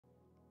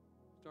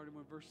starting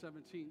with verse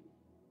 17.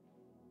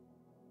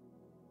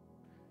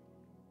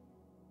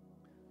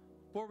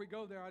 Before we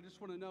go there, I just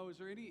want to know, is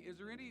there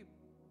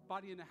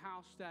anybody in the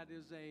house that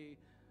is a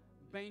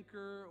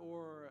banker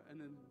or an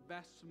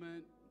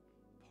investment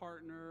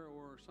partner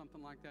or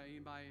something like that?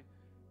 Anybody?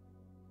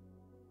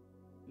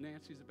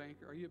 Nancy's a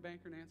banker. Are you a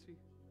banker, Nancy?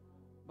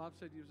 Bob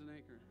said you was an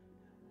anchor.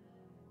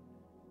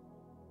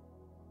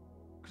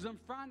 Because I'm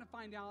trying to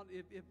find out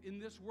if in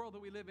this world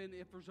that we live in,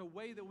 if there's a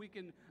way that we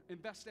can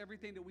invest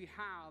everything that we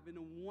have in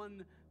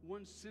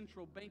one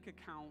central bank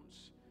account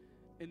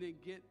and then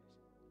get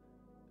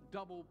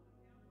double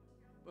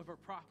of a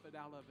profit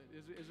out of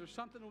it. Is there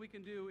something that we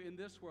can do in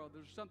this world?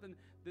 There's something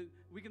that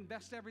we can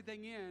invest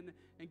everything in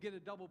and get a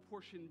double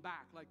portion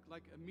back,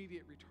 like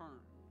immediate return.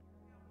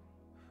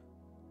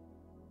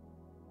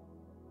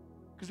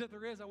 Because if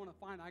there is, I want to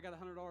find it. I got a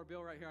 $100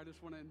 bill right here. I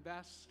just want to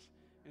invest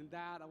in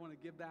that. I want to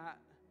give that.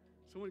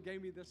 Someone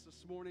gave me this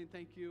morning.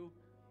 Thank you.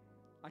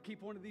 I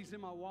keep one of these in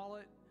my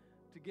wallet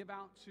to give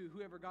out to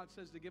whoever God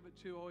says to give it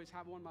to. I always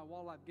have one in my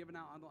wallet I've given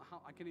out.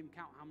 I can't even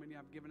count how many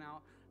I've given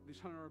out, these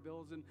 $100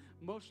 bills. And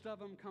most of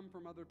them come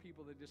from other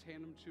people that just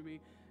hand them to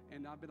me.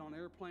 And I've been on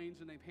airplanes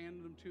and they've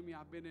handed them to me.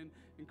 I've been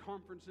in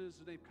conferences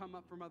and they've come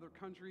up from other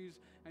countries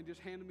and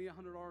just handed me a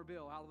 $100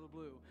 bill out of the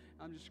blue.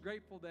 I'm just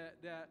grateful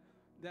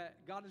that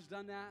God has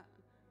done that.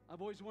 I've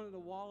always wanted a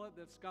wallet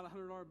that's got a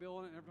 $100 bill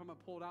in it. And every time I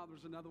pull it out,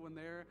 there's another one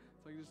there.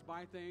 So I can just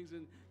buy things.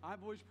 And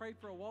I've always prayed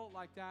for a wallet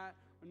like that.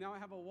 And now I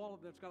have a wallet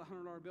that's got a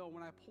 $100 bill.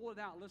 When I pull it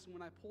out,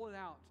 when I pull it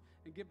out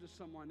and give to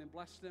someone and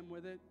bless them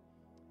with it,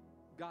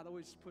 God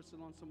always puts it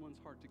on someone's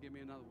heart to give me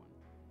another one.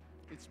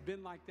 It's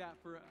been like that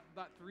for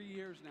about 3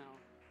 years now.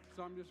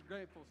 So I'm just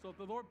grateful. So if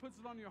the Lord puts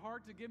it on your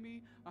heart to give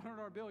me a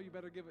 $100 bill, you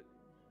better give it.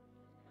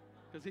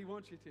 Because He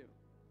wants you to.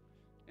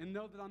 And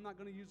know that I'm not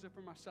going to use it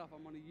for myself.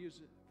 I'm going to use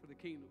it for the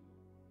kingdom,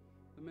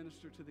 the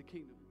minister to the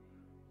kingdom.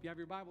 If you have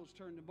your Bibles,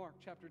 turn to Mark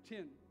chapter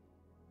 10.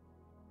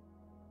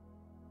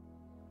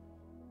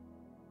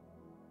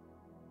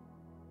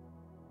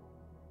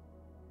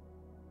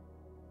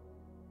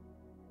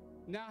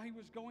 Now he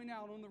was going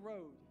out on the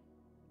road,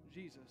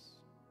 Jesus.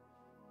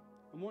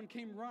 And one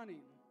came running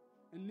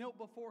and knelt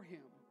before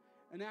him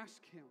and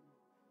asked him,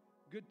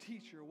 "Good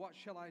teacher, what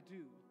shall I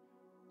do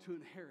to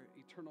inherit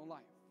eternal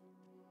life?"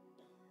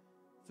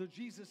 So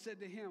Jesus said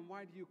to him,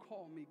 "Why do you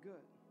call me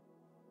good?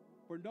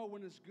 For no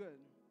one is good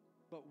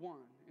but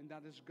one, and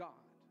that is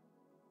God.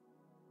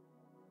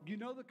 You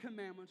know the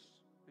commandments,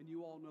 and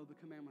you all know the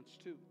commandments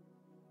too.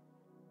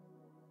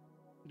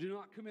 Do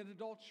not commit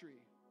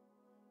adultery.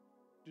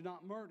 Do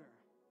not murder.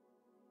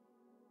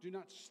 Do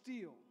not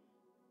steal.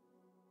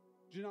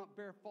 Do not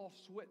bear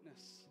false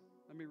witness."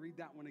 Let me read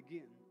that one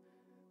again.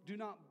 Do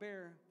not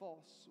bear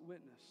false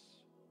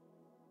witness.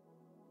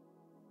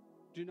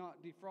 Do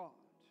not defraud.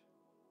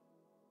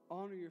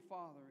 Honor your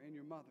father and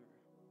your mother.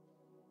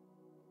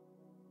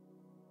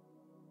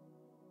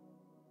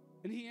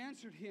 And he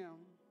answered him.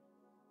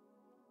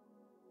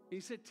 He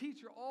said,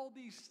 "Teacher, all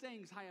these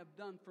things I have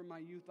done from my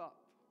youth up."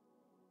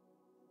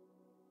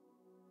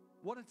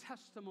 What a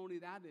testimony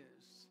that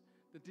is,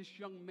 that this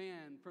young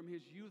man from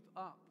his youth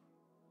up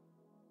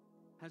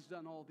has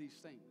done all these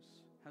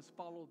things, has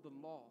followed the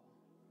law,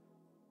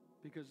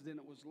 because then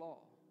it was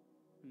law,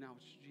 and now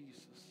it's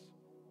Jesus.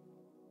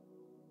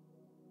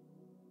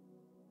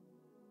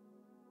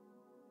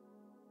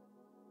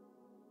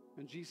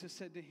 And Jesus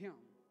said to him,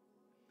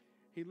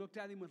 He looked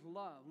at him with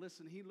love.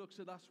 Listen, He looks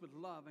at us with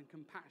love and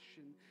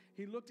compassion.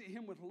 He looked at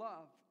him with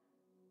love,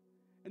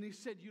 and He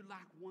said, "You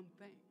lack one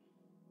thing.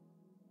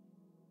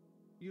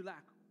 You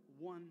lack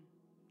one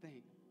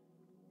thing.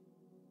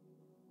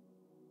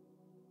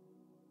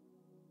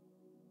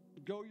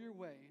 Go your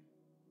way,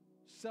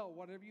 sell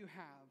whatever you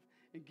have,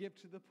 and give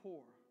to the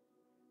poor,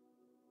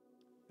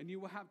 and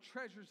you will have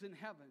treasures in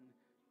heaven.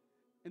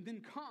 And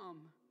then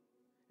come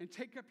and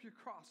take up your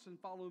cross and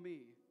follow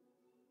me."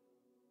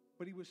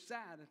 But he was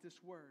sad at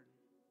this word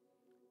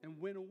and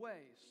went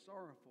away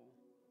sorrowful,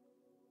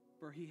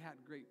 for he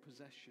had great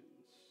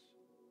possessions.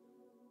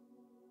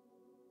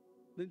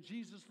 Then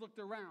Jesus looked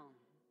around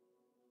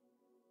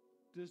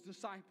to his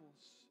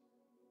disciples,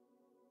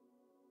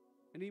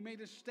 and he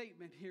made a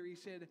statement here. He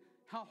said,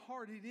 "How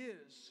hard it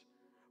is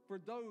for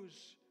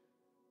those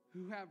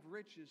who have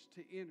riches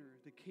to enter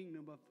the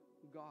kingdom of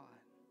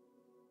God."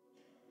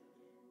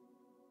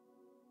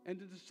 And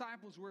the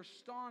disciples were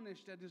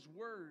astonished at his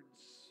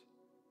words.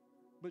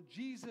 But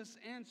Jesus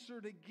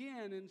answered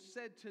again and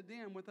said to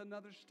them with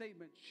another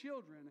statement,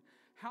 "Children,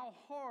 how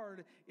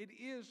hard it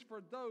is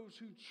for those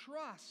who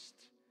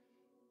trust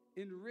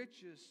in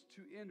riches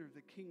to enter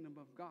the kingdom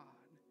of God.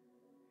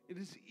 It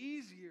is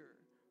easier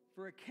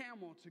for a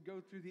camel to go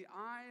through the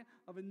eye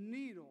of a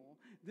needle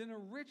than a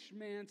rich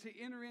man to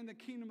enter in the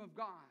kingdom of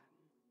God."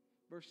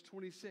 Verse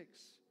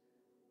 26.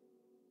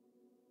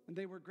 And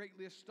they were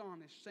greatly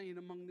astonished, saying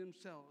among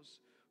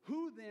themselves,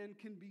 "Who then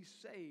can be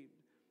saved?"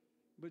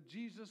 But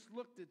Jesus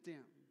looked at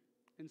them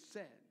and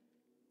said,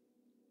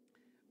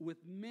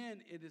 "With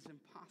men it is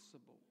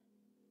impossible,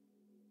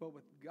 but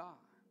with God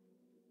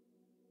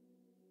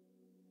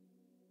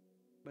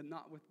but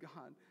not with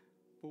God.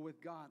 For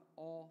with God,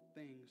 all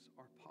things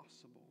are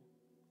possible.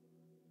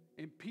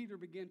 And Peter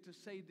began to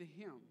say to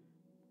him,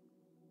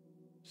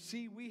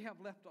 see, we have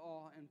left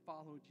all and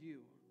followed you.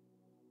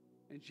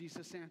 And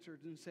Jesus answered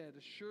and said,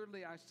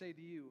 assuredly I say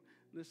to you,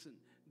 listen,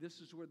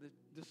 this is where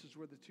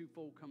the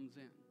twofold comes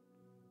in.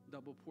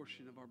 Double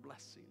portion of our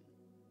blessing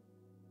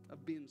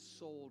of being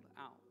sold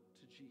out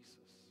to Jesus.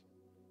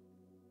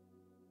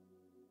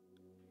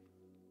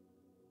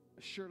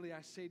 Surely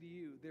I say to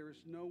you, there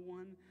is no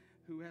one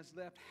who has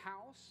left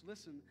house,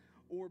 listen,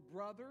 or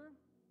brother,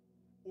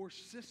 or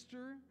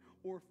sister,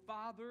 or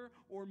father,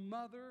 or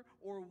mother,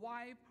 or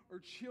wife, or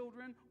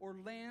children, or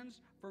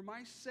lands for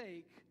my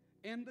sake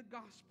and the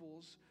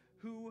gospel's,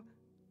 who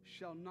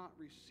shall not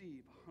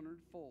receive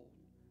 100-fold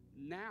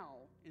now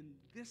in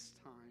this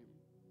time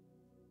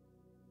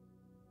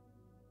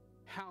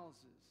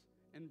houses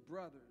and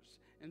brothers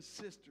and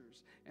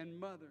sisters and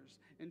mothers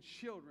and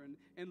children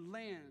and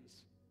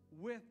lands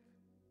with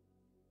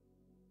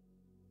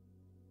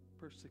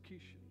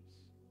persecutions,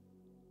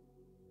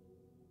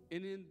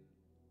 and in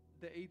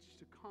the age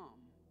to come,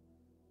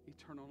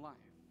 eternal life.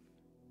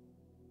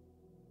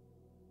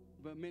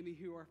 But many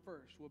who are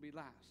first will be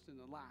last, and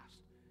the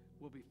last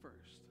will be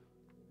first.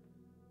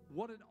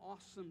 What an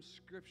awesome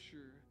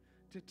scripture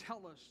to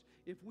tell us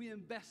if we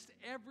invest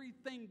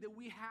everything that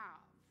we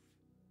have,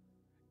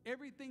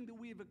 everything that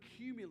we have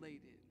accumulated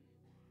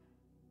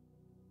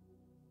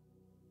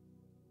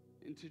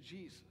into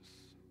Jesus,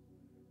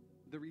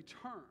 the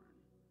return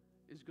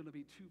is going to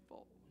be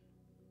twofold.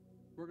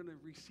 We're going to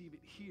receive it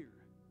here,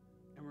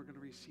 and we're going to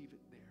receive it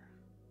there.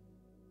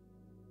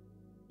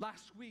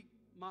 Last week,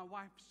 my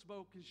wife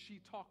spoke and she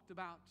talked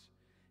about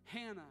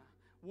Hannah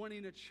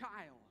wanting a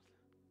child.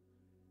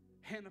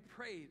 Hannah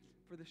prayed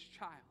for this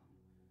child.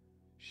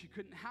 She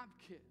couldn't have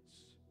kids.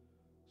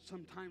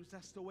 Sometimes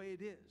that's the way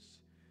it is.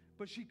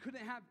 But she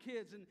couldn't have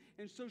kids,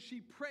 and so she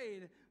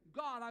prayed,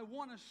 God, I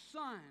want a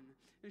son.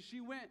 And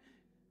she went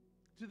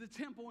to the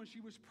temple and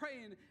she was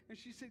praying, and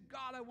she said,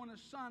 God, I want a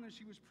son, and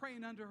she was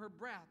praying under her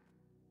breath.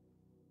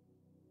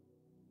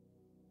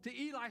 To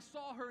Eli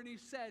saw her and he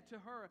said to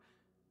her,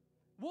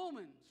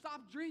 woman,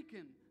 stop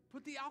drinking.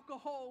 Put the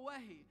alcohol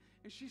away.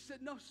 And she said,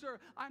 no, sir,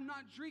 I'm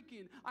not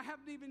drinking. I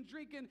haven't even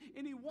drinking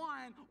any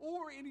wine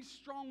or any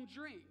strong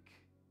drink.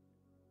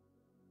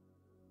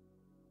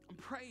 I'm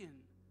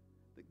praying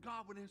that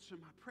God would answer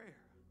my prayer.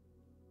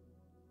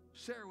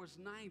 Sarah was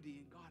 90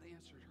 and God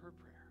answered her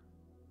prayer.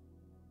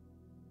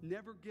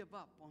 Never give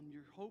up on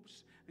your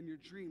hopes and your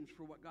dreams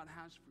for what God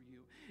has for you.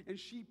 And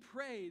she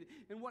prayed,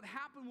 and what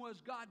happened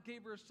was God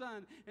gave her a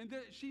son, and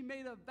she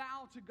made a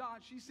vow to God.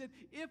 She said,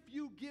 if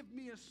you give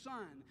me a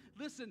son,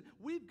 listen,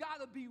 we've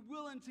got to be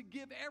willing to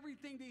give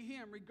everything to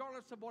him,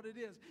 regardless of what it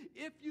is.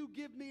 If you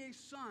give me a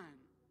son,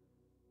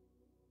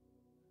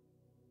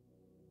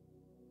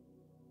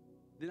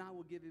 then I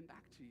will give him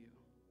back to you.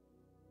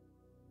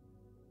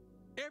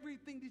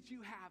 Everything that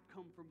you have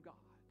come from God.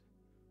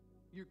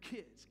 Your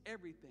kids,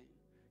 everything.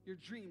 Your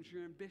dreams,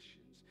 your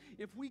ambitions.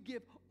 If we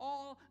give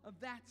all of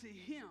that to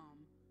him,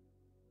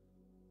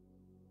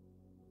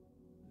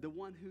 the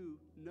one who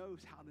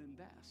knows how to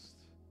invest,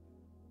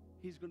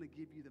 he's going to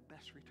give you the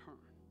best return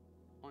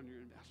on your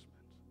investment.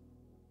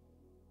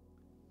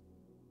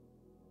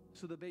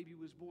 So the baby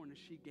was born and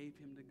she gave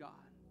him to God.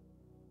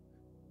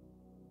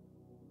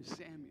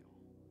 Samuel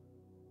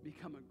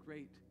become a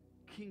great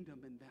kingdom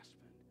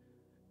investment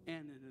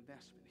and an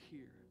investment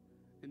here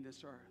in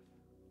this earth.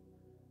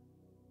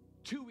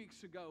 2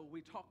 weeks ago, we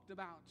talked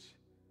about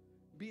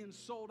being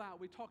sold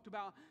out. We talked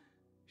about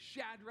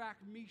Shadrach,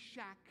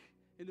 Meshach,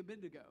 and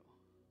Abednego.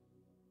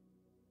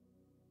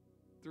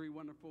 3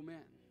 wonderful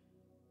men.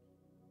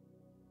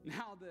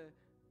 Now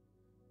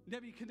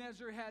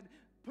Nebuchadnezzar had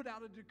put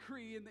out a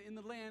decree in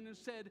the land and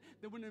said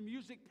that when the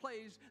music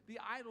plays, the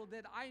idol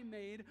that I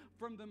made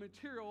from the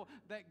material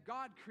that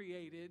God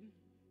created,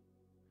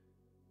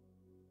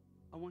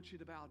 I want you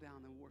to bow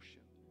down and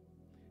worship.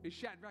 And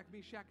Shadrach,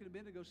 Meshach, and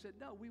Abednego said,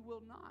 no, we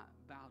will not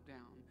bow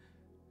down.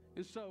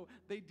 And so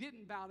they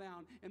didn't bow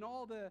down. And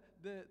all the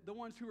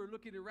ones who were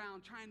looking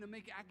around trying to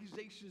make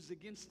accusations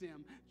against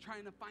them,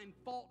 trying to find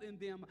fault in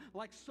them,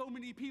 like so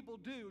many people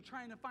do,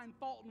 trying to find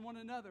fault in one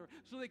another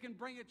so they can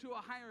bring it to a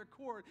higher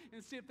court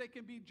and see if they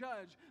can be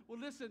judged. Well,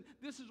 listen,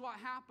 this is what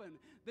happened.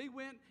 They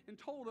went and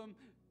told them,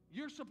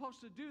 you're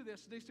supposed to do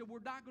this. They said, we're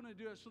not going to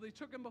do it. So they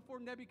took him before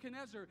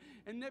Nebuchadnezzar.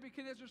 And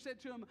Nebuchadnezzar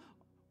said to him,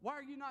 why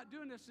are you not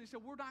doing this? They said,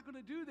 we're not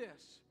going to do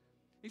this.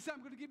 He said, I'm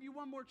going to give you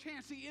one more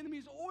chance. The enemy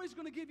is always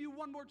going to give you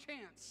one more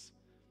chance.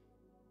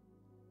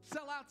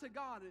 Sell out to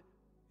God.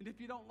 And if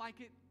you don't like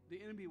it,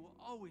 the enemy will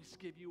always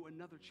give you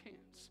another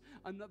chance,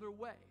 another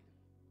way.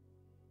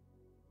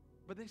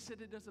 But they said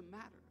it doesn't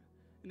matter.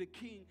 And the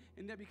king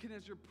and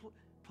Nebuchadnezzar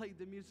played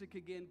the music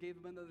again, gave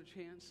him another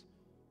chance.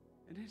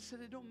 And they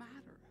said it don't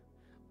matter.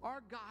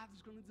 Our God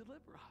is going to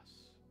deliver us.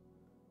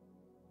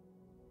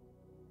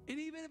 And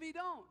even if he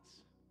don't,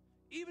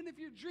 even if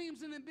your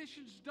dreams and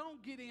ambitions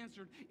don't get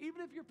answered, even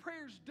if your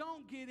prayers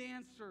don't get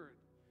answered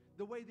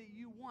the way that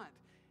you want,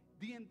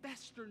 The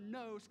investor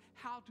knows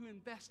how to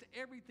invest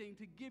everything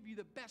to give you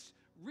the best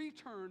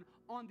return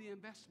on the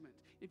investment.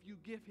 If you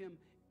give him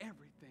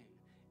everything,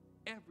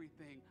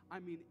 everything,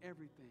 I mean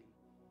everything.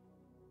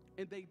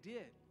 And they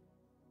did.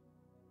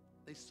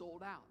 They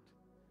sold out.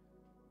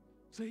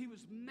 So he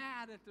was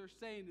mad at their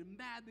saying, and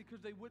mad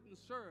because they wouldn't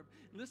serve.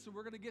 Listen,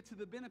 we're going to get to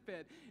the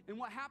benefit. And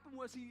what happened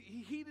was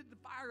he heated the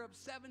fire up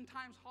 7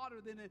 times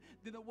hotter than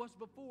it was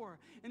before.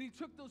 And he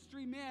took those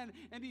 3 men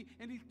and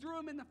he threw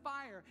them in the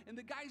fire. And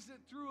the guys that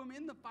threw them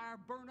in the fire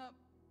burned up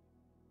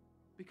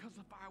because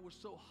the fire was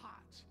so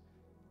hot.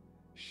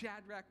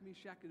 Shadrach,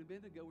 Meshach, and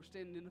Abednego were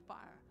standing in the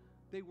fire.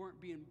 They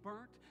weren't being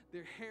burnt.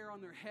 Their hair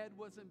on their head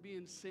wasn't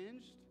being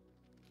singed.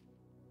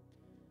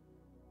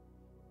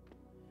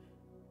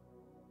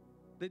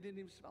 They didn't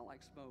even smell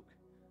like smoke.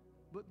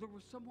 But there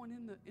was someone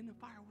in the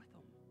fire with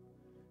them.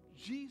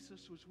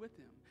 Jesus was with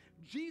them.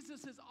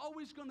 Jesus is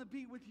always going to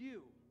be with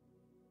you.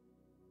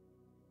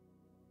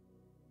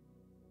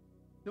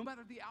 No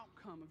matter the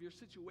outcome of your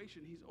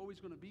situation, he's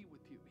always going to be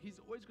with you. He's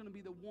always going to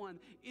be the one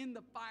in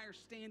the fire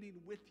standing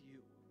with you.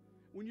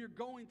 When you're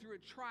going through a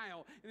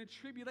trial and a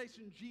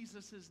tribulation,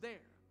 Jesus is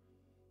there.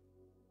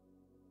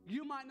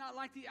 You might not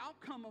like the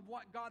outcome of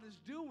what God is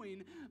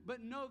doing,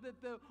 but know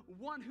that the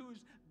one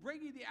who's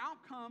bringing the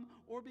outcome,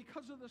 or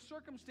because of the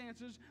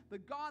circumstances, the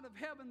God of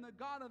heaven, the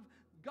God of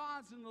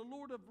gods, and the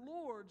Lord of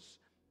lords,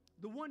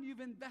 the one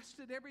you've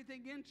invested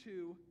everything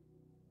into,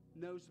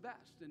 knows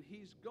best. And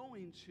he's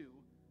going to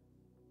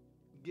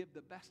give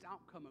the best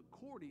outcome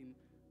according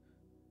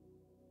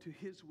to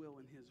his will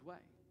and his way.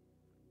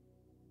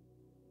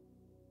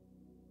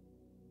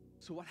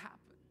 So what happened?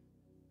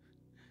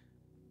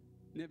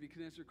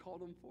 Nebuchadnezzar called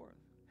them forth.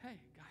 Hey,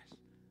 guys,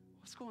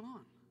 what's going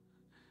on?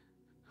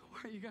 Why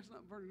are you guys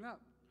not burning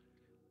up?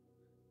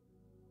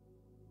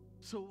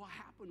 So what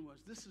happened was,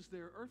 this is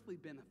their earthly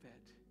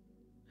benefit.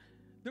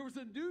 There was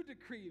a new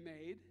decree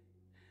made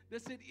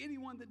that said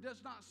anyone that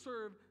does not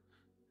serve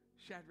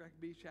Shadrach,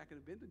 Meshach,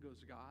 and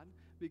Abednego's God,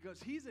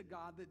 because he's a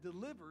God that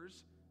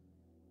delivers,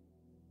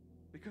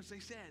 because they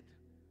said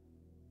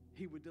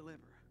he would deliver.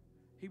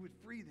 He would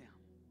free them.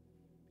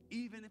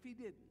 Even if he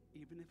didn't,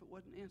 even if it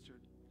wasn't answered,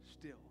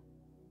 still,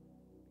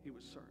 he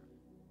would serve.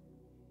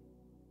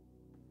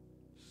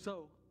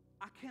 So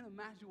I can't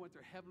imagine what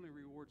their heavenly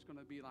reward's going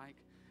to be like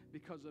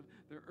because of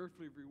their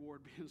earthly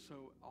reward being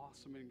so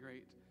awesome and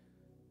great.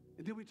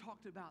 And then we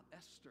talked about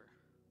Esther.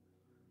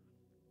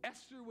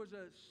 Esther was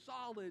a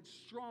solid,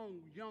 strong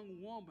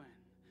young woman.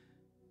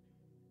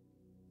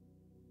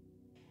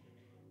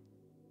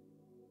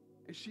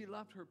 And she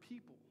loved her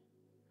people.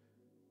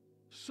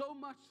 So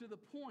much to the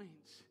point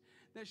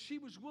that she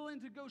was willing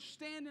to go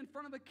stand in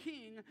front of a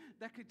king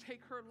that could take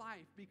her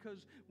life.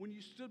 Because when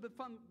you stood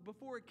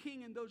before a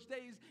king in those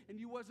days and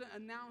you wasn't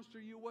announced or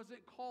you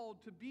wasn't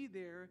called to be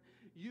there,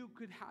 you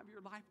could have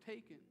your life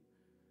taken.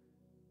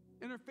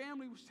 And her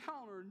family was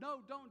telling her, no,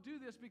 don't do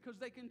this because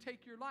they can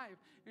take your life.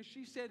 And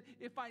she said,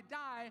 if I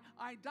die,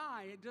 I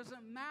die. It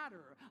doesn't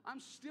matter.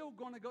 I'm still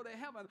going to go to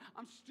heaven.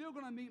 I'm still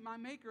going to meet my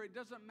maker. It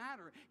doesn't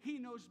matter. He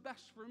knows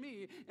best for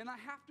me. And I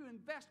have to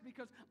invest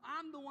because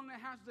I'm the one that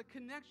has the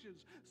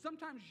connections.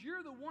 Sometimes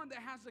you're the one that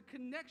has a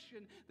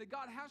connection that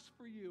God has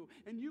for you.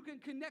 And you can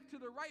connect to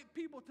the right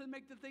people to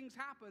make the things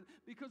happen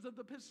because of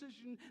the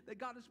position that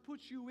God has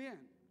put you in.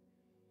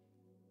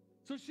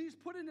 So she's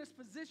put in this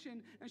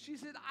position, and she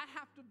said, I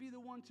have to be the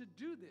one to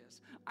do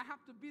this. I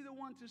have to be the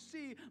one to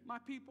see my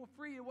people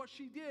free. And what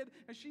she did,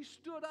 and she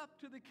stood up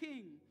to the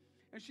king,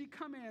 and she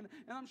come in,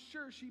 and I'm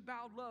sure she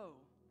bowed low.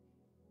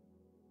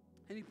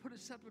 And he put a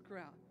sepulcher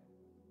out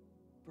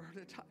for her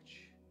to touch.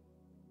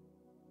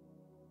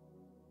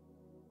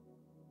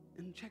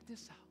 And check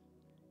this out.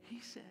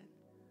 He said,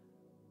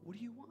 what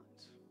do you want?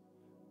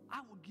 I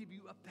will give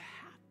you up to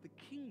half the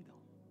kingdom.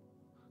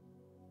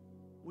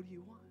 What do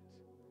you want?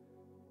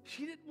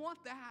 She didn't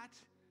want that.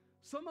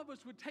 Some of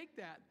us would take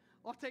that.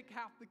 I'll take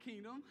half the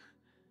kingdom,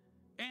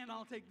 and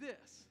I'll take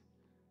this.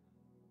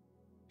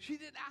 She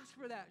didn't ask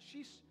for that.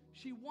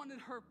 She wanted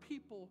her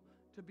people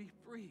to be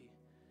free.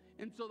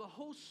 And so the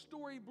whole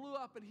story blew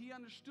up, and he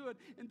understood.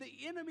 And the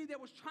enemy that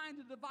was trying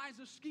to devise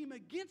a scheme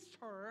against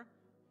her,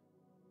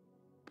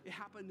 it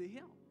happened to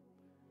him.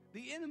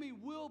 The enemy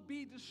will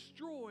be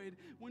destroyed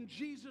when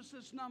Jesus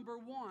is number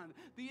one.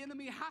 The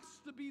enemy has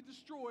to be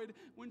destroyed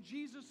when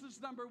Jesus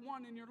is number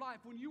one in your life.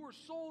 When you are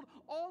sold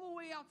all the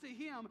way out to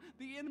him,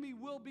 the enemy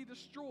will be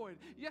destroyed.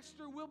 Yes,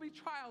 there will be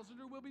trials and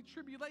there will be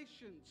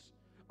tribulations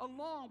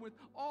along with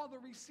all the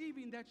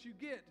receiving that you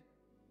get.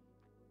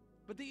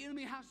 But the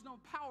enemy has no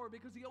power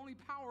because the only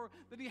power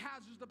that he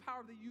has is the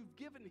power that you've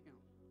given him.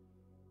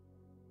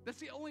 That's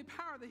the only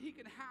power that he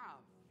can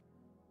have.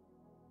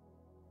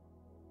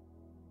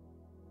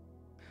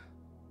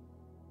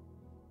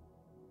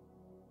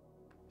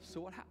 So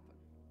what happened?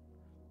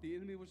 The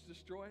enemy was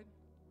destroyed.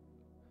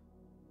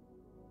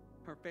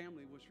 Her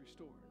family was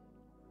restored.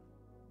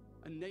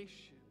 A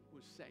nation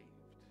was saved.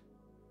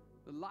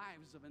 The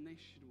lives of a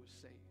nation was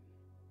saved.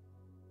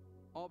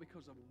 All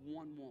because of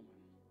one woman.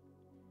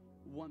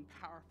 One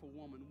powerful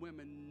woman.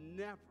 Women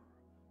never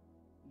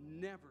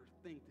never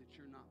think that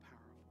you're not powerful.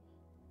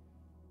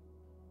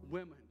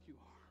 Women, you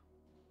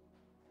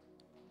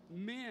are.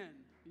 Men,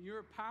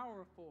 you're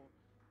powerful.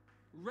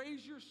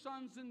 Raise your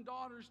sons and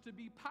daughters to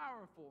be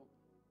powerful,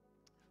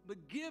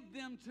 but give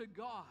them to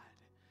God.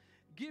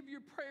 Give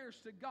your prayers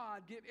to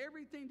God. Give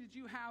everything that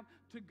you have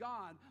to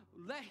God.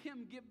 Let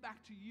Him give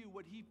back to you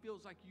what He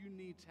feels like you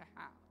need to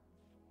have.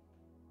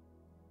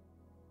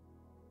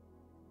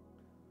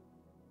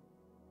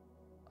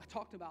 I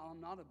talked about I'm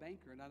not a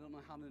banker and I don't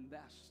know how to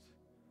invest,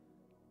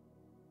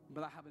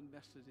 but I have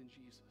invested in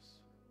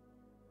Jesus.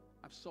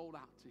 I've sold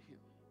out to Him.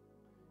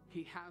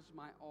 He has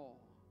my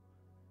all.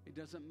 It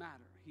doesn't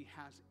matter. He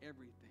has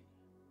everything.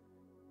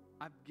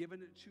 I've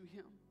given it to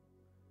Him,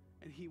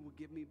 and He will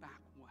give me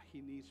back what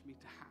He needs me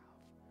to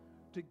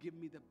have, to give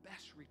me the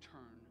best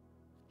return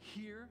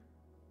here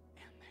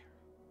and there.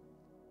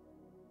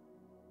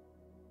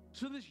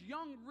 So this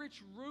young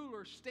rich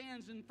ruler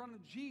stands in front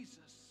of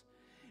Jesus,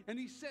 and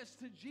he says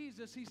to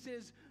Jesus, he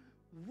says,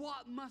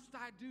 what must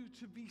I do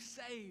to be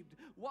saved?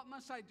 What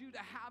must I do to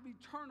have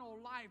eternal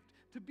life,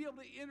 to be able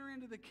to enter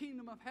into the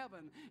kingdom of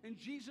heaven? And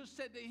Jesus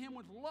said to him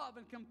with love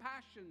and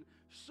compassion,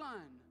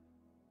 son.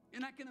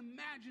 And I can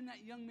imagine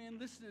that young man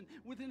listening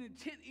with an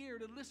intent ear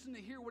to listen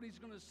to hear what he's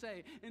going to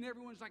say. And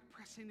everyone's like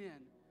pressing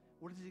in.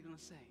 What is he going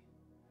to say?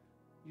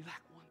 You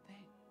lack one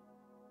thing.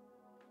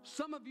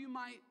 Some of you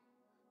might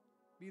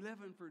be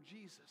living for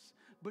Jesus,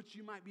 but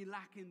you might be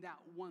lacking that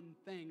one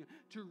thing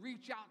to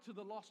reach out to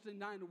the lost and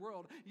dying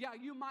world. Yeah,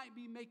 you might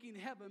be making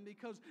heaven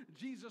because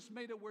Jesus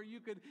made it where you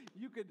could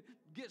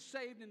get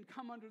saved and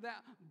come under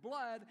that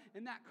blood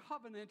and that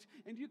covenant,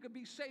 and you could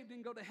be saved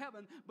and go to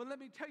heaven. But let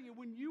me tell you,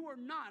 when you are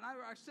not,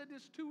 I said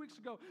this 2 weeks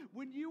ago,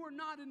 when you are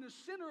not in the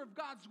center of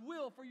God's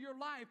will for your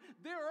life,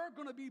 there are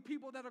going to be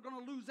people that are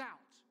going to lose out.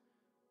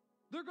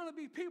 There are going to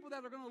be people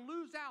that are going to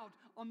lose out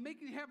on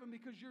making heaven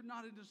because you're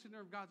not in the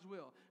center of God's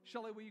will.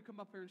 Shelley, will you come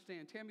up here and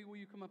stand? Tammy, will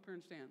you come up here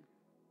and stand?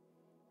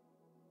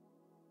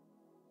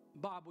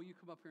 Bob, will you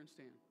come up here and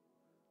stand?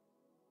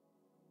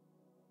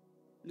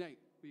 Nate,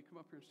 will you come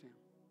up here and stand?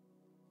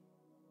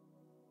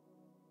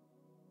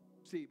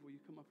 Steve, will you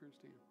come up here and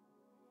stand?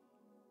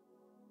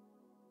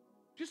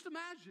 Just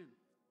imagine.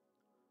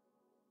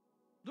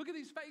 Look at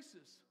these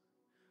faces.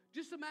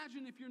 Just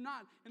imagine if you're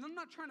not, and I'm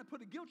not trying to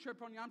put a guilt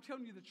trip on you, I'm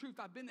telling you the truth.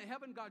 I've been to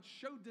heaven, God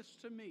showed this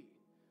to me.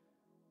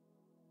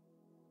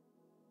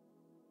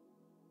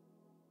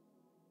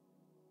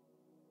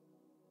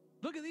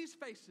 Look at these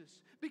faces,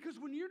 because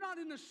when you're not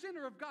in the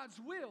center of God's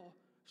will,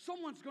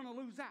 someone's going to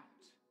lose out.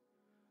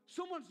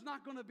 Someone's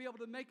not going to be able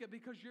to make it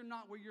because you're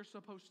not where you're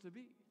supposed to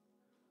be.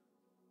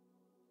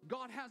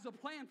 God has a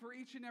plan for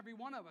each and every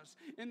one of us.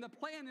 And the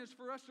plan is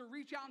for us to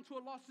reach out into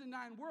a lost and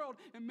dying world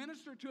and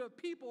minister to a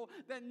people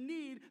that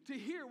need to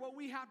hear what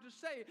we have to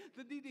say,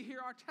 that need to hear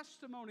our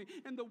testimony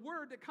and the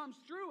word that comes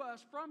through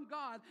us from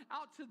God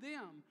out to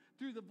them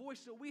through the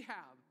voice that we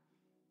have.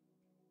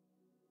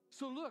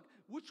 So look,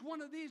 which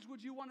one of these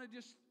would you want to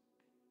just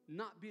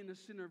not be in the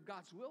center of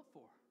God's will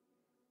for?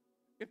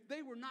 If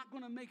they were not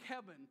going to make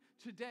heaven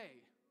today,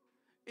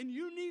 and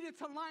you needed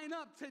to line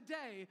up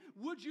today,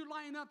 would you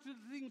line up to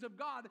the things of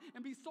God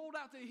and be sold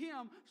out to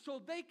Him so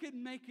they could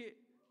make it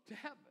to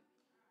heaven?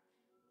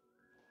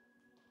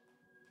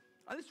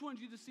 I just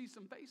wanted you to see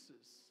some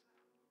faces.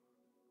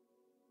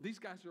 These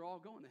guys are all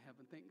going to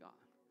heaven, thank God.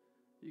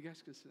 You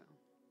guys can sit down.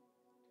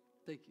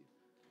 Thank you.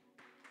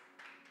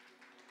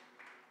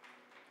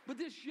 But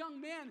this young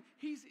man,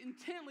 he's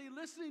intently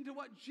listening to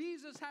what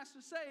Jesus has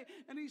to say,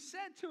 and he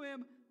said to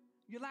him,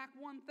 you lack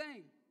one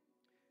thing.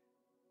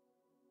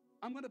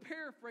 I'm going to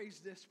paraphrase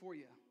this for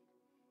you.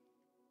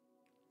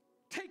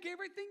 Take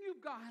everything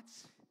you've got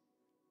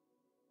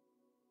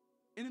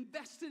and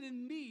invest it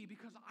in me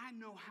because I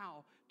know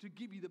how to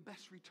give you the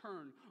best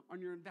return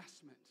on your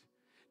investment.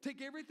 Take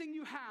everything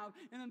you have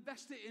and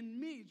invest it in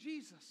me,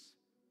 Jesus.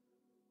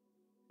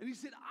 And he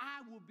said,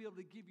 I will be able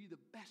to give you the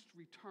best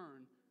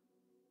return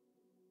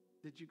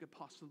that you could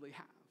possibly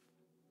have.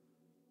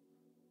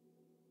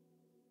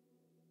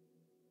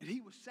 And he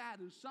was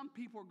sad, and some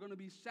people are going to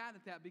be sad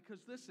at that because,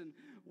 listen,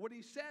 what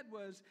he said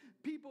was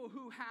people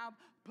who have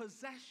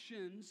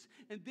possessions,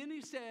 and then he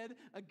said,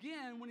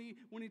 again, when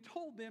he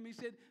told them, he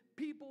said,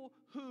 people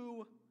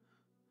who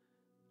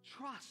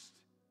trust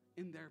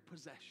in their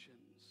possessions.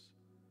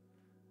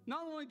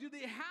 Not only do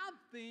they have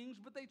things,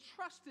 but they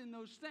trust in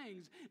those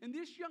things. And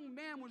this young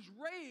man was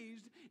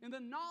raised in the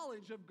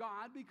knowledge of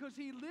God because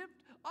he lived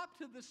up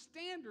to the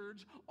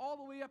standards all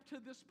the way up to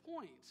this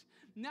point.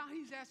 Now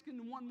he's asking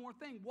one more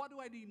thing. What do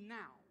I need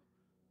now?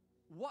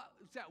 What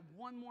is that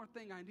one more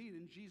thing I need?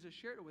 And Jesus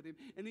shared it with him.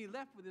 And he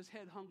left with his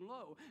head hung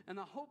low. And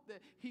I hope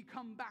that he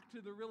come back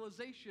to the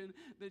realization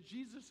that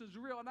Jesus is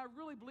real. And I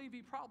really believe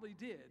he probably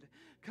did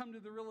come to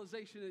the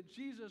realization that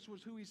Jesus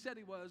was who he said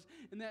he was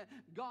and that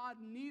God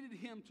needed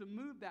him to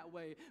move that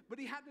way. But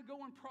he had to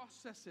go and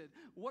process it.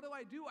 What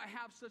do? I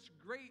have such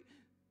great,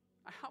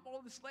 I have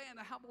all this land.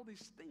 I have all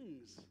these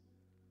things.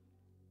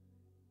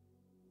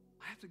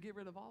 I have to get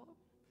rid of all of them.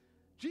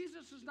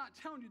 Jesus is not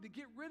telling you to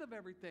get rid of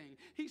everything.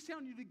 He's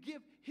telling you to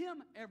give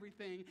him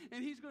everything,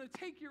 and he's going to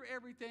take your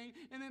everything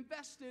and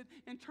invest it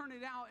and turn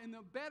it out in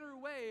a better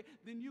way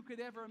than you could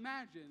ever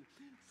imagine.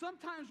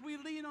 Sometimes we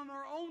lean on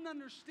our own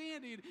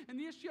understanding, and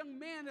this young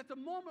man at the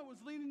moment was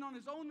leaning on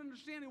his own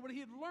understanding, what he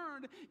had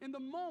learned in the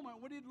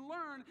moment, what he had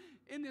learned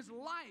in his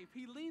life.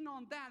 He leaned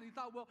on that. He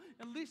thought, well,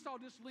 at least I'll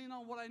just lean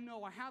on what I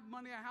know. I have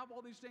money. I have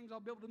all these things. I'll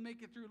be able to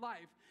make it through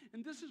life.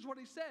 And this is what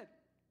he said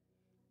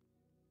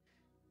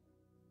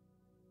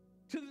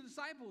to the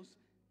disciples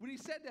when he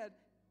said that.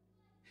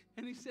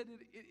 And he said,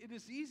 it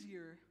is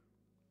easier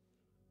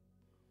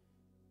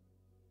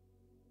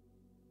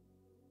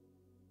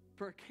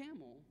for a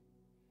camel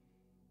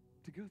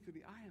to go through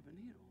the eye of a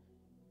needle.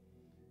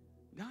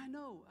 Now I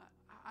know,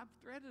 I've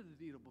threaded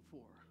a needle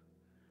before.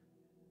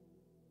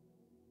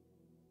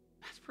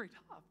 That's pretty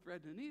tough,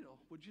 threading a needle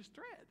with just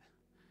thread.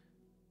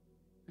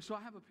 And so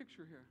I have a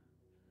picture here.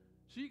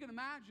 So you can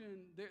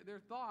imagine their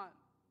thought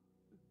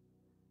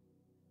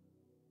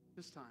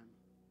this time.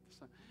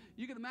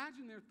 You can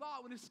imagine their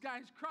thought when this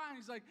guy's crying.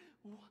 He's like,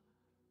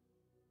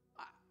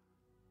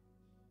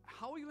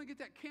 how are we going to get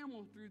that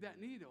camel through that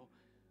needle?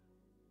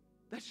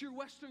 That's your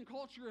Western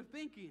culture of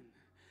thinking.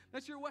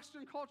 That's your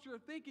Western culture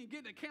of thinking,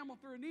 getting a camel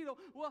through a needle.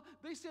 Well,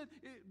 they said,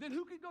 then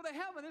who could go to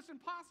heaven? It's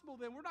impossible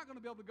then. We're not going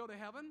to be able to go to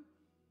heaven.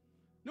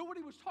 No, what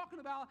he was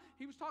talking about,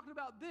 he was talking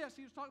about this.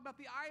 He was talking about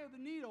the eye of the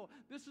needle.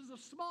 This is a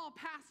small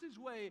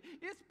passageway.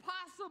 It's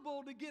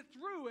possible to get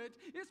through it.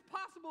 It's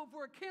possible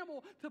for a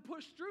camel to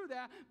push through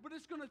that, but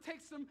it's going to take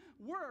some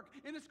work,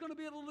 and it's going to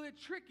be a little bit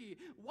tricky.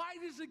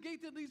 Wide is the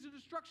gate that leads to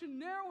destruction.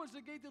 Narrow is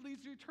the gate that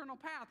leads to eternal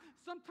path.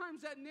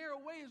 Sometimes that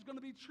narrow way is going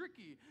to be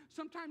tricky.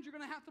 Sometimes you're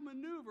going to have to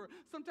maneuver.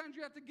 Sometimes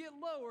you have to get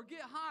low or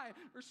get high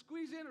or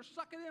squeeze in or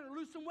suck it in or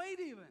lose some weight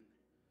even.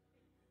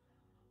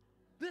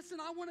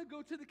 Listen, I want to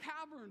go to the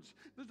caverns.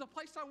 There's a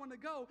place I want to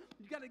go.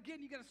 You got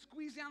to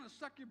squeeze down and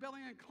suck your belly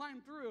in and climb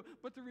through.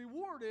 But the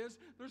reward is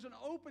there's an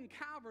open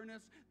cavern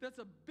that's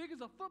as big as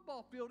a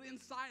football field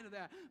inside of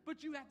that.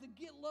 But you have to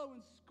get low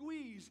and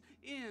squeeze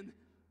in.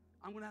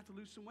 I'm going to have to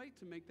lose some weight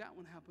to make that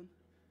one happen.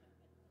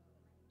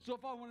 So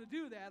if I want to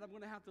do that, I'm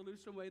going to have to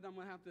lose some weight. I'm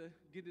going to have to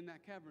get in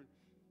that cavern.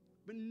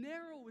 But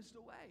narrow is the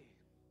way.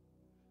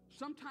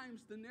 Sometimes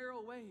the narrow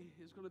way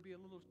is going to be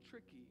a little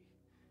tricky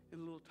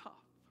and a little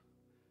tough.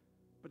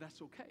 But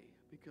that's okay,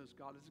 because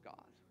God is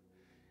God.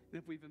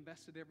 And if we've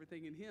invested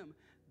everything in him,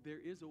 there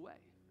is a way.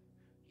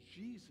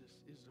 Jesus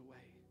is the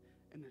way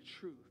and the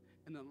truth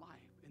and the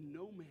life. And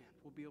no man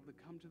will be able to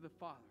come to the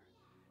Father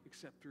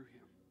except through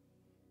him.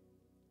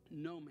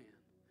 No man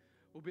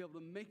will be able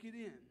to make it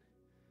in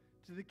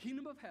to the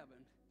kingdom of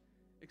heaven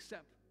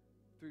except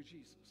through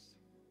Jesus.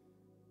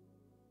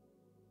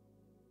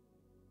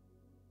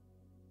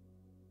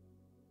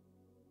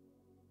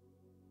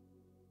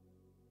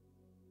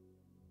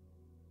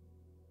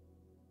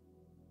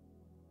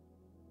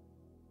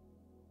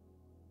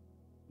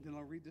 Then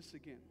I'll read this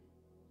again.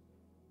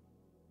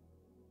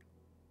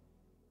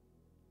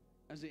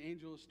 As the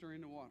angel is stirring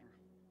the water.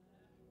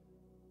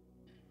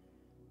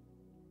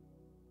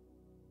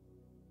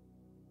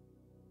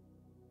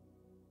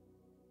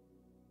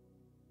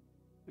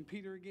 And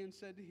Peter again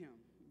said to him,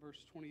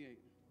 verse 28,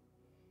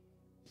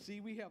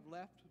 see, we have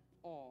left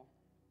all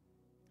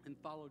and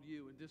followed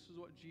you. And this is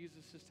what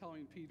Jesus is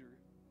telling Peter.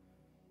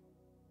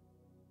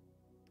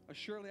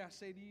 Surely I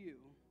say to you,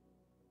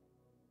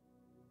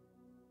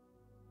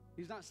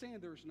 he's not saying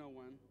there's no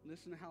one.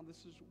 Listen to how this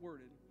is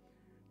worded.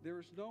 There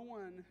is no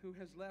one who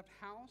has left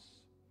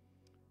house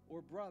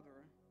or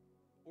brother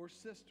or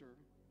sister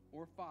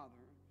or father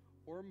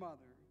or mother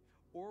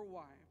or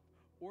wife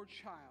or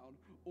child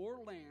or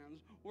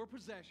lands or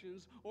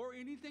possessions or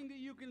anything that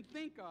you can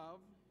think of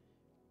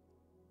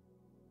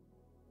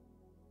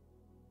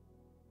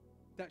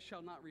that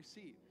shall not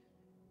receive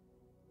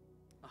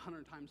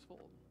 100 times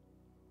fold.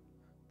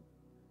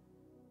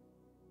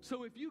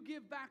 So if you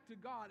give back to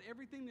God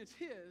everything that's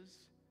his,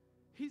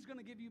 he's going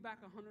to give you back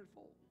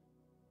 100-fold.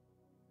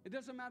 It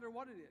doesn't matter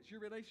what it is. Your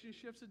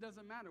relationships, it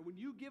doesn't matter. When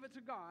you give it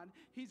to God,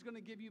 he's going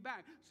to give you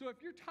back. So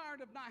if you're tired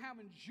of not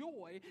having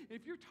joy,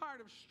 if you're tired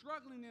of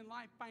struggling in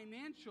life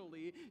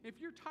financially, if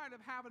you're tired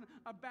of having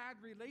a bad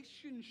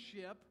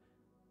relationship,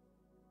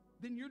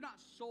 then you're not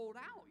sold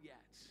out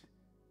yet.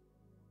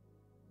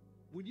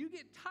 When you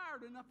get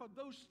tired enough of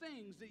those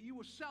things that you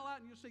will sell out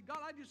and you'll say, God,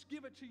 I just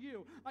give it to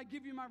you. I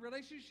give you my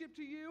relationship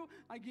to you.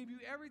 I give you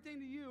everything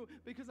to you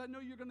because I know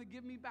you're going to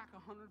give me back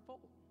 100-fold.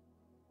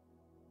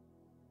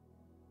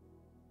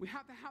 We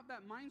have to have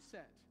that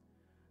mindset.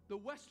 The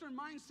Western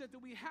mindset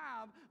that we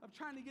have of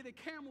trying to get a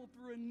camel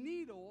through a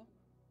needle,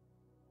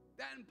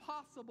 that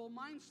impossible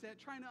mindset,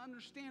 trying to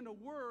understand the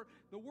word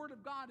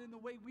of God in the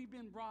way we've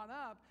been brought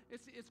up,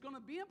 it's going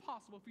to be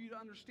impossible for you to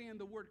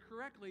understand the word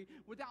correctly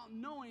without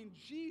knowing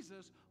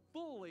Jesus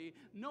fully,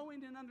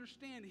 knowing and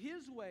understand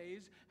his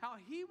ways, how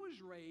he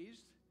was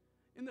raised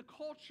in the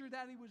culture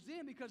that he was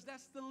in, because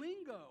that's the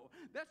lingo.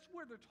 That's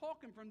where they're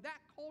talking from,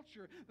 that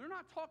culture. They're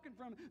not talking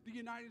from the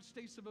United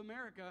States of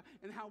America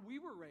and how we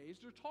were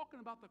raised. They're talking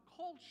about the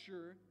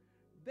culture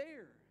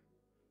there.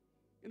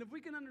 And if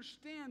we can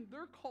understand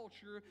their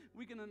culture,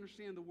 we can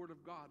understand the Word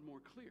of God more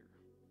clear.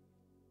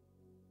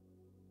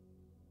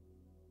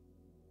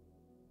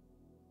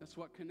 That's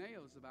what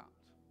Kaneo is about.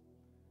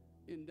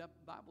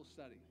 In-depth Bible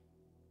study.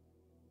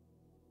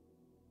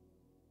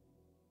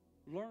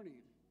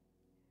 Learning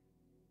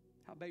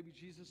how baby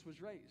Jesus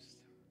was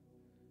raised.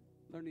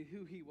 Learning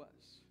who he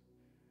was.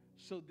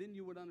 So then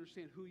you would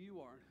understand who you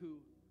are and who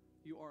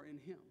you are in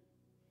him.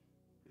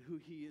 And who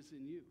he is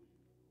in you.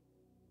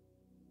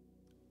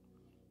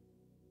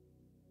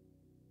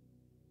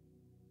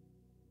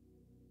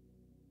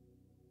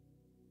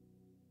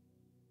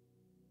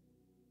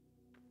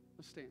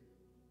 Let's stand.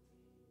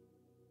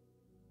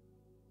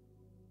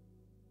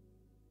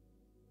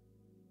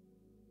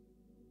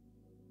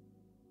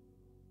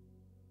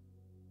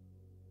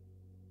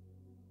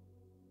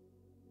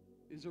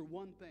 Is there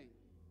one thing?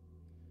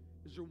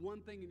 Is there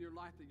one thing in your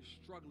life that you're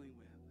struggling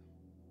with?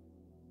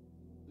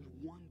 There's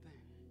one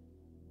thing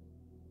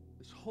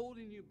that's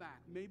holding you back.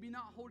 Maybe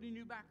not holding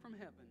you back from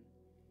heaven,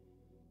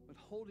 but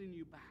holding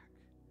you back.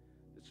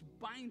 That's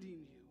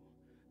binding you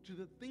to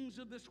the things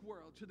of this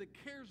world, to the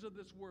cares of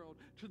this world,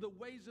 to the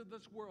ways of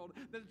this world,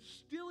 that it's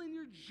stealing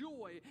your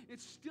joy,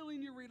 it's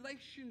stealing your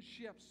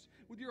relationships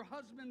with your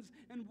husbands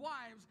and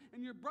wives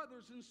and your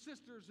brothers and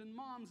sisters and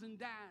moms and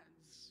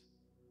dads.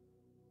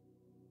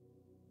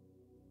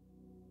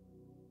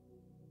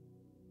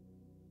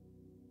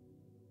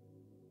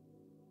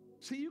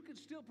 See, you can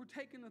still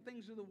partake in the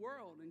things of the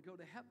world and go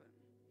to heaven.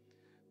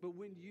 But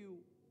when you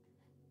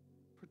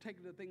partake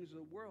in the things of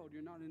the world,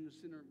 you're not in the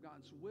center of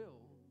God's will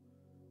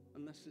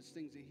unless it's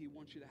things that he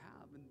wants you to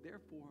have. And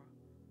therefore,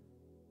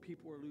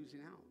 people are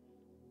losing out.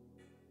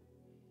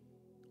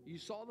 You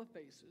saw the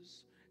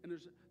faces, and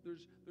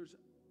there's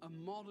a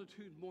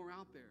multitude more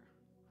out there.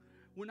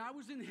 When I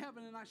was in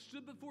heaven and I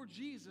stood before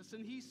Jesus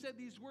and he said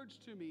these words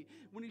to me,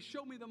 when he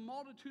showed me the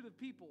multitude of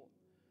people,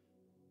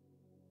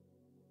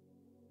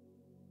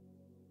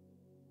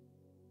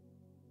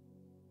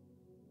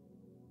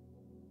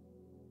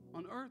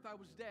 on earth, I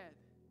was dead,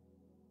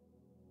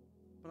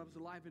 but I was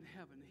alive in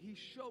heaven. He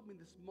showed me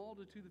this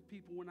multitude of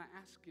people when I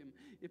asked him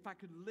if I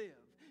could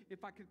live,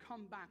 if I could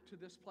come back to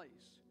this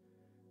place.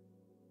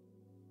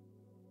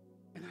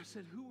 And I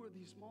said, who are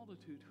these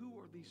multitude? Who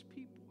are these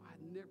people? I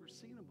had never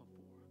seen them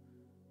before.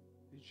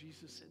 And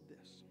Jesus said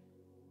this.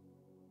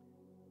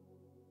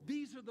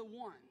 These are the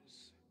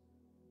ones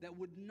that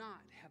would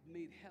not have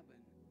made heaven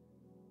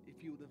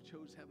if you would have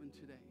chose heaven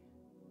today.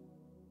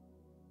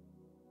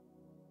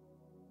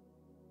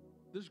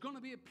 There's going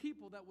to be a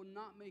people that will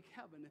not make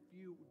heaven if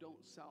you don't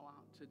sell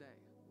out today.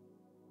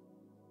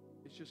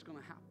 It's just going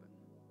to happen.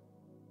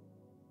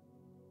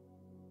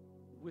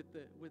 With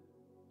the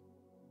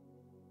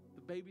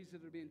babies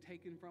that are being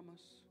taken from us,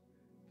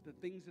 the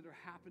things that are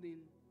happening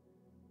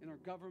in our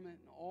government,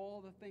 and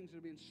all the things that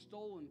are being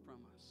stolen from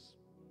us.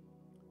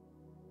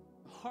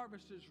 The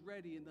harvest is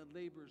ready and the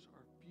labors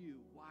are few.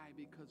 Why?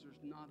 Because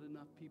there's not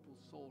enough people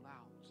sold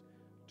out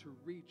to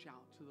reach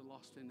out to the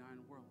lost and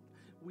dying world.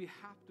 We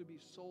have to be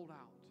sold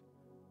out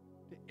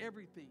to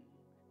everything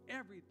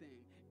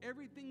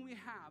we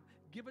have.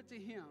 Give it to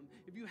him.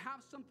 If you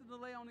have something to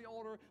lay on the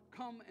altar,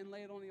 come and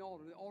lay it on the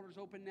altar. The altar's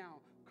open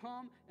now.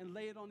 Come and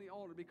lay it on the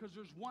altar, because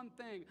there's one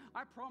thing.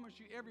 I promise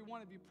you, every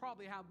one of you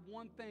probably have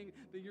one thing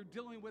that you're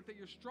dealing with, that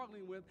you're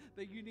struggling with,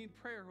 that you need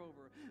prayer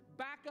over.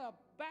 Back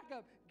up,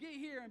 get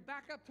here and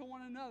back up to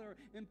one another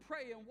and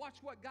pray and watch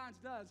what God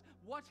does.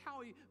 Watch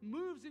how he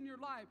moves in your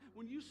life.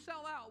 When you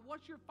sell out,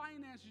 watch your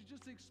finances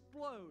just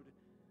explode.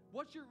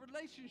 Watch your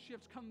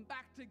relationships come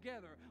back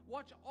together.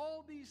 Watch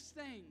all these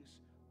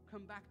things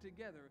come back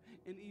together,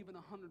 and even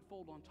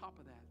 100-fold on top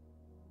of that.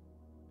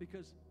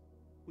 Because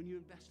when you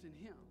invest in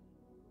him,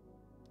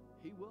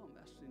 he will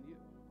invest in you.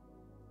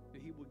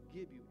 And he will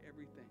give you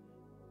everything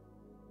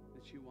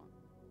that you want.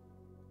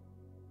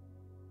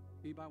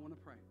 Anybody want to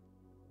pray?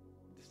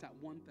 Just that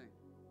one thing.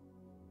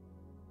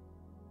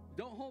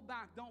 Don't hold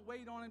back. Don't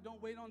wait on it.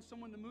 Don't wait on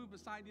someone to move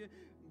beside you.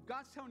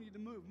 God's telling you to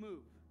move.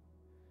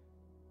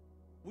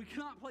 We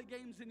cannot play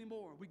games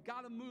anymore. We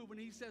got to move. When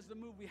he says to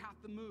move, we have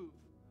to move.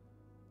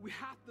 We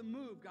have to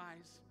move,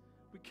 guys.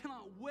 We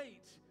cannot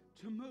wait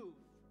to move.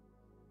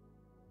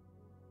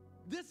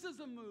 This is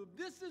a move.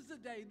 This is the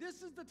day.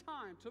 This is the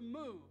time to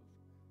move.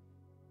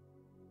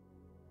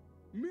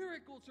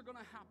 Miracles are going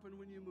to happen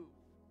when you move.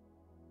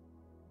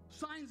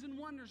 Signs and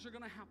wonders are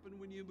going to happen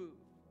when you move.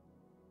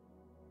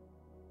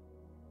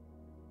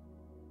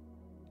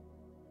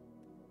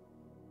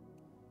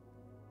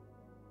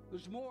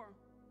 There's more.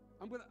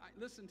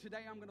 Listen,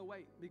 today I'm going to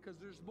wait because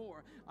there's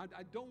more.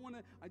 I don't want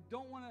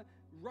to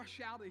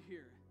rush out of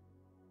here.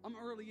 I'm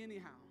early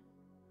anyhow.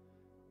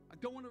 I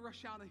don't want to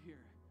rush out of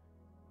here.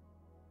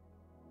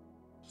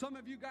 Some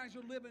of you guys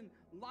are living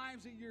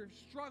lives that you're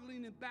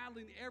struggling and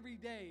battling every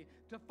day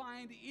to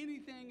find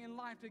anything in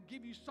life to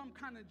give you some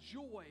kind of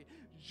joy.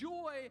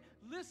 Joy,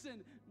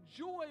 listen,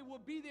 joy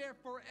will be there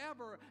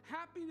forever.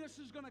 Happiness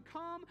is going to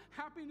come.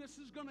 Happiness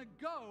is going to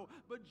go.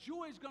 But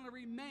joy is going to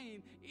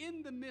remain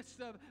in the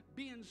midst of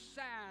being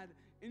sad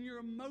in your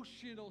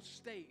emotional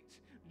state.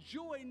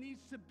 joy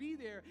needs to be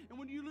there. And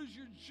when you lose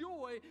your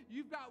joy,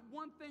 you've got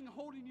one thing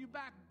holding you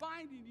back,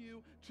 binding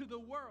you to the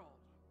world.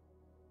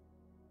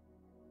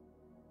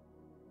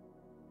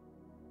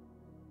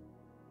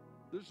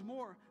 There's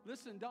more.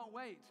 Listen, don't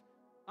wait.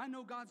 I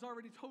know God's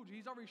already told you.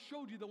 He's already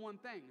showed you the one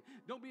thing.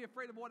 Don't be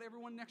afraid of what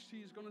everyone next to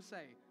you is going to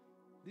say.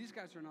 These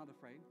guys are not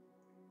afraid.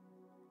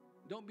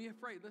 Don't be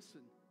afraid.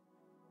 Listen.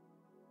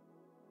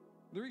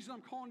 The reason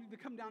I'm calling you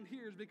to come down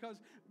here is because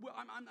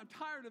I'm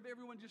tired of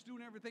everyone just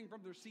doing everything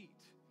from their seat.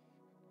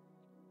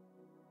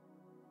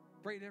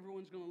 Afraid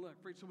everyone's going to look.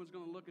 Afraid someone's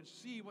going to look and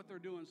see what they're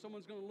doing.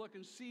 Someone's going to look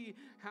and see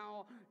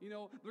how,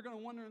 they're going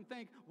to wonder and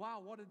think,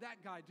 wow, what did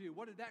that guy do?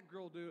 What did that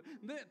girl do?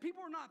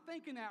 People are not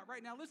thinking that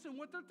right now. Listen,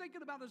 what they're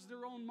thinking about is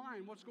their own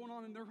mind, what's going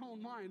on in their own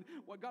mind,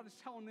 what God is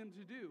telling them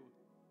to do.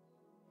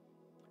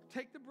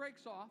 Take the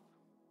brakes off,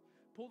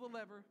 pull the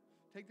lever,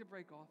 take the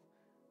brake off,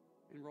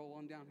 and roll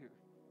on down here.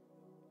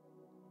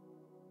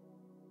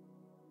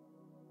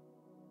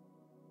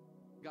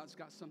 God's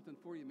got something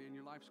for you, man.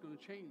 Your life's going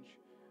to change.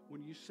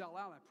 When you sell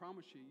out, I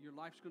promise you, your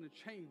life's going to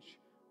change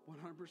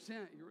 100%.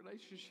 Your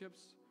relationships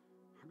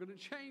are going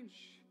to change.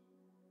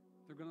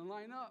 They're going to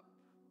line up.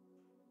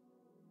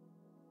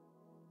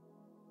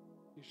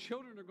 Your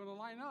children are going to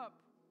line up.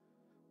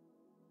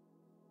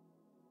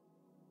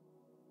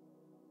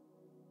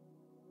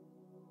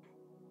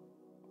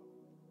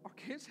 Our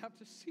kids have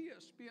to see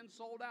us being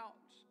sold out.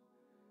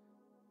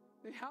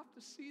 They have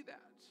to see that.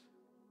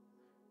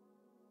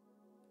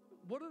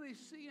 What do they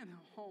see in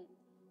a home?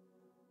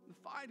 The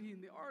fighting,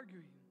 the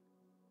arguing,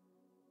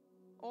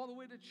 all the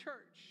way to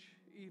church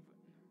even.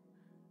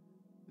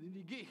 And then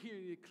you get here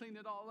and you clean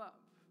it all up.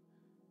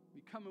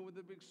 You come in with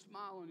a big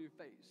smile on your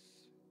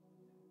face.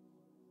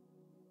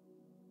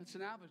 That's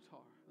an avatar.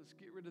 Let's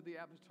get rid of the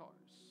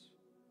avatars.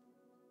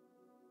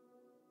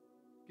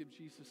 Give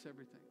Jesus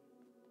everything.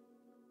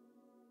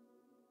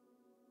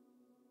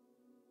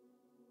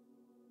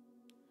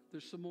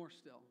 There's some more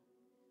still.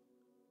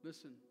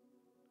 Listen,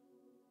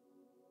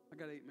 I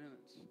got 8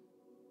 minutes.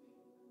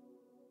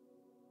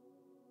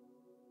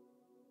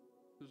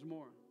 There's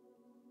more.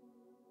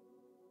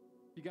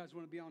 You guys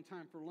want to be on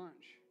time for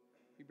lunch?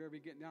 You better be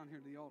getting down here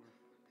to the altar.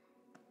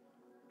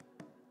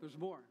 There's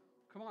more.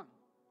 Come on.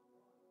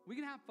 We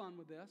can have fun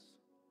with this.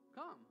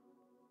 Come.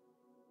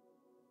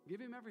 Give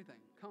him everything.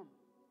 Come.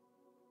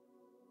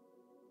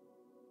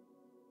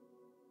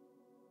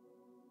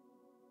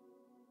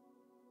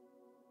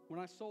 When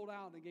I sold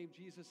out and gave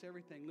Jesus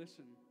everything,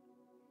 listen.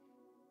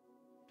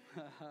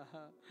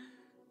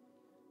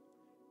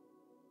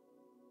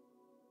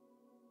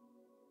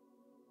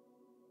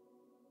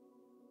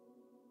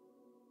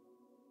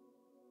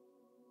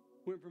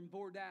 Went from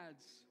poor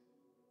dads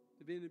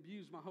to being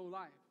abused my whole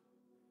life,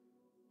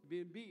 to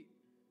being beat,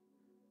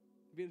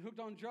 to being hooked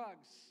on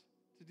drugs,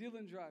 to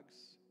dealing drugs,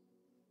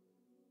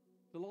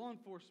 to law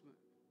enforcement,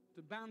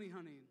 to bounty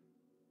hunting,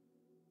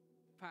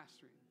 to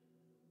pastoring.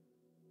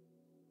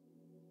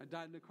 I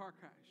died in a car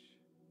crash.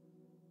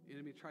 The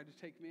enemy tried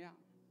to take me out.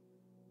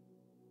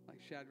 Like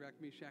Shadrach,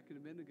 Meshach, and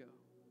Abednego.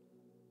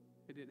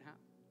 It didn't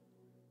happen.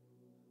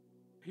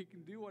 He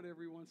can do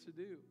whatever he wants to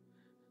do,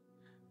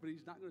 but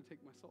he's not going to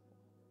take my soul.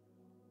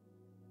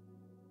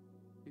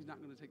 He's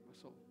not going to take my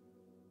soul.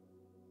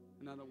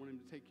 And I don't want him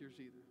to take yours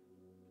either.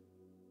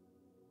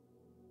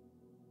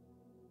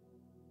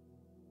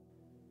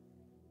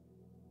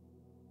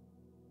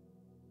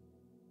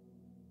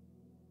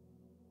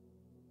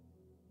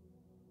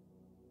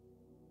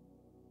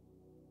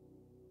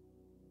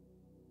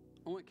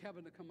 I want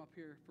Kevin to come up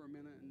here for a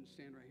minute and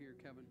stand right here,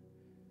 Kevin.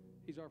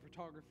 He's our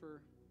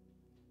photographer,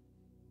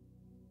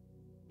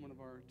 one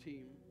of our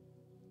team.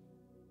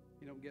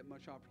 You don't get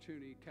much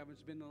opportunity.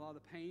 Kevin's been in a lot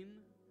of pain.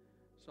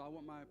 So I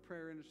want my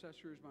prayer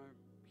intercessors, my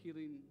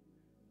healing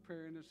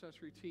prayer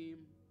intercessory team.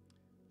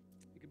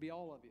 It could be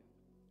all of you.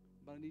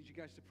 But I need you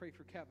guys to pray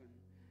for Kevin.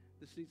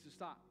 This needs to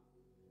stop.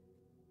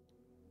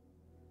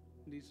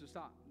 It needs to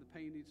stop. The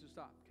pain needs to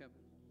stop, Kevin.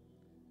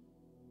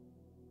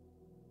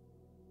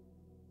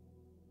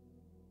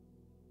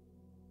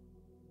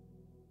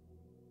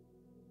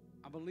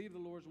 I believe the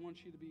Lord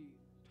wants you to be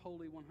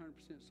totally 100%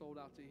 sold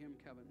out to him,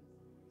 Kevin.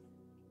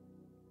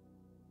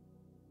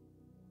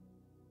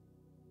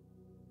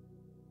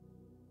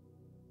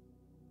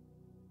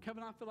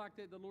 Kevin, I feel like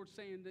that the Lord's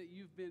saying that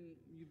you've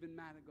been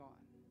mad at God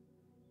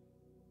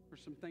for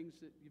some things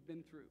that you've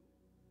been through,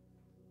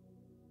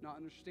 not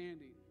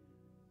understanding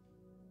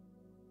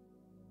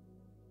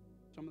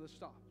some of the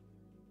stuff.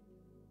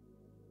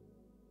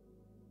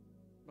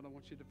 But I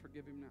want you to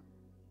forgive him now,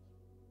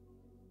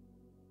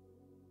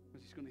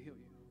 because he's going to heal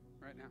you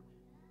right now.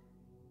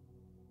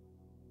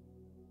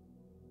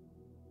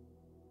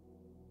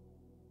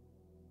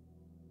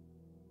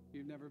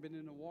 You've never been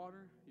in the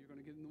water. You're going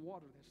to get in the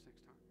water this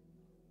next time.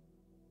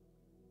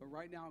 But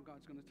right now,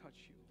 God's going to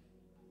touch you.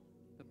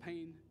 The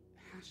pain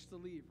has to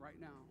leave right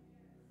now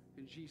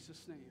in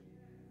Jesus' name.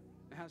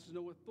 It has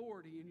no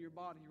authority in your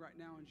body right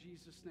now in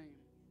Jesus' name.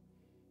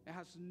 It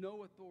has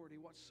no authority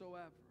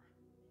whatsoever.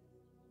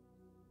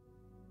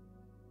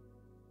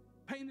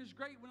 Pain is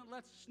great when it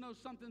lets us know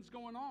something's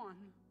going on.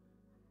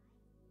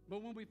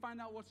 But when we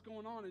find out what's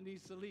going on, it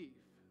needs to leave.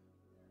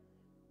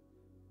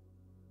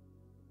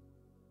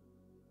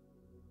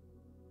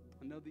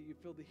 I know that you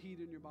feel the heat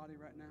in your body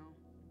right now.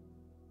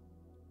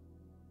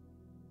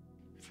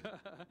 I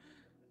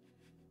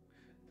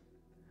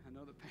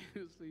know the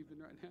pain is leaving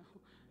right now.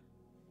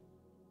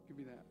 Give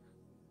me that.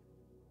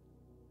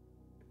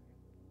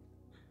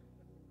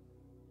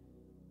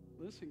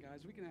 Listen,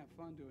 guys, we can have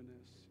fun doing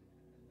this.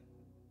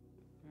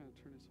 I'm going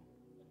to turn this on.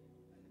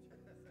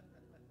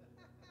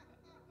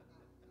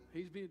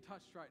 He's being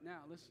touched right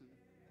now. Listen.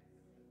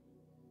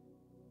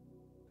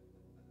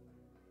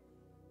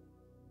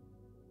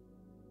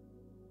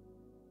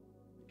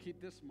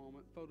 Keep this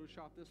moment.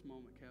 Photoshop this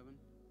moment, Kevin.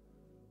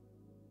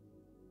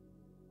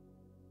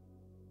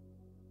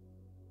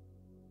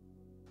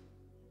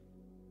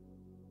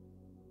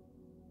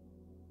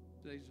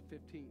 Today's the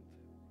 15th.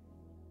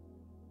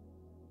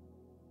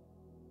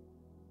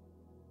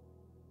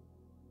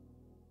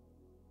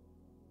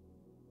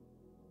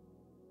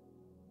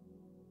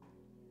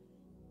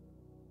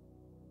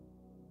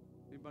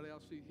 Anybody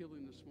else need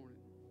healing this morning?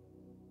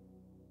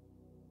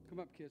 Come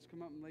up, kids.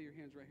 Come up and lay your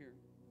hands right here.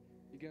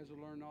 You guys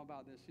will learn all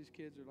about this. These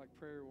kids are like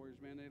prayer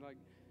warriors, man. They like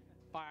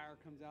fire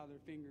comes out of their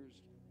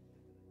fingers.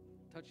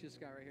 Touch this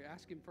guy right here.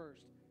 Ask him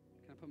first.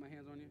 Can I put my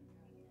hands on you?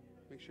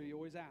 Make sure you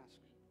always ask.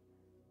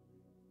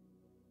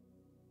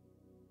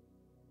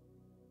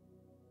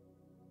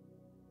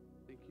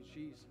 Thank you,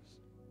 Jesus.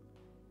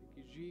 Thank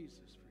you,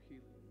 Jesus, for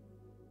healing.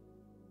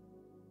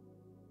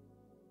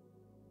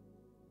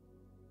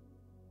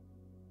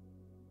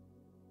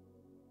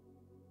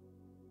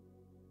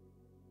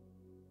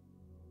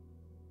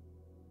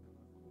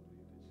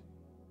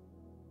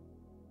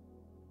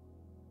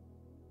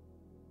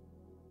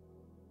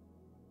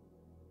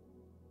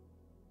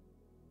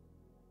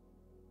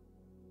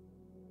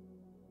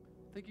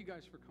 Thank you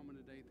guys for coming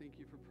today. Thank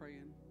you for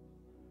praying.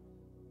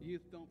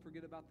 Youth, don't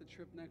forget about the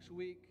trip next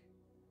week.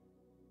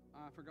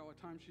 I forgot what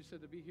time she said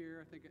to be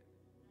here. I think at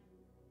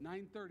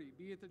 9:30.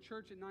 Be at the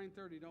church at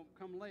 9:30. Don't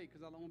come late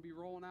because I don't want to be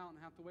rolling out and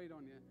have to wait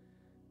on you.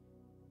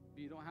 If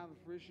you don't have a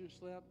permission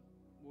slip,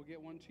 we'll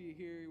get one to you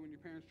here. When your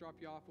parents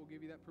drop you off, we'll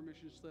give you that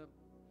permission slip.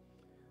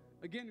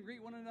 Again,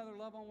 greet one another,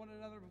 love on one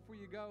another before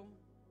you go.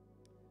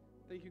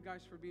 Thank you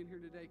guys for being here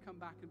today. Come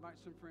back,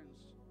 invite some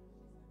friends.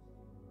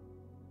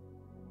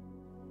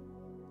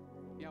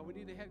 Yeah, we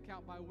need a head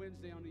count by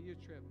Wednesday on the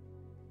youth trip.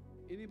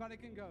 Anybody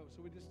can go,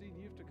 so we just need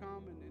youth to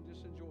come and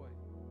just enjoy.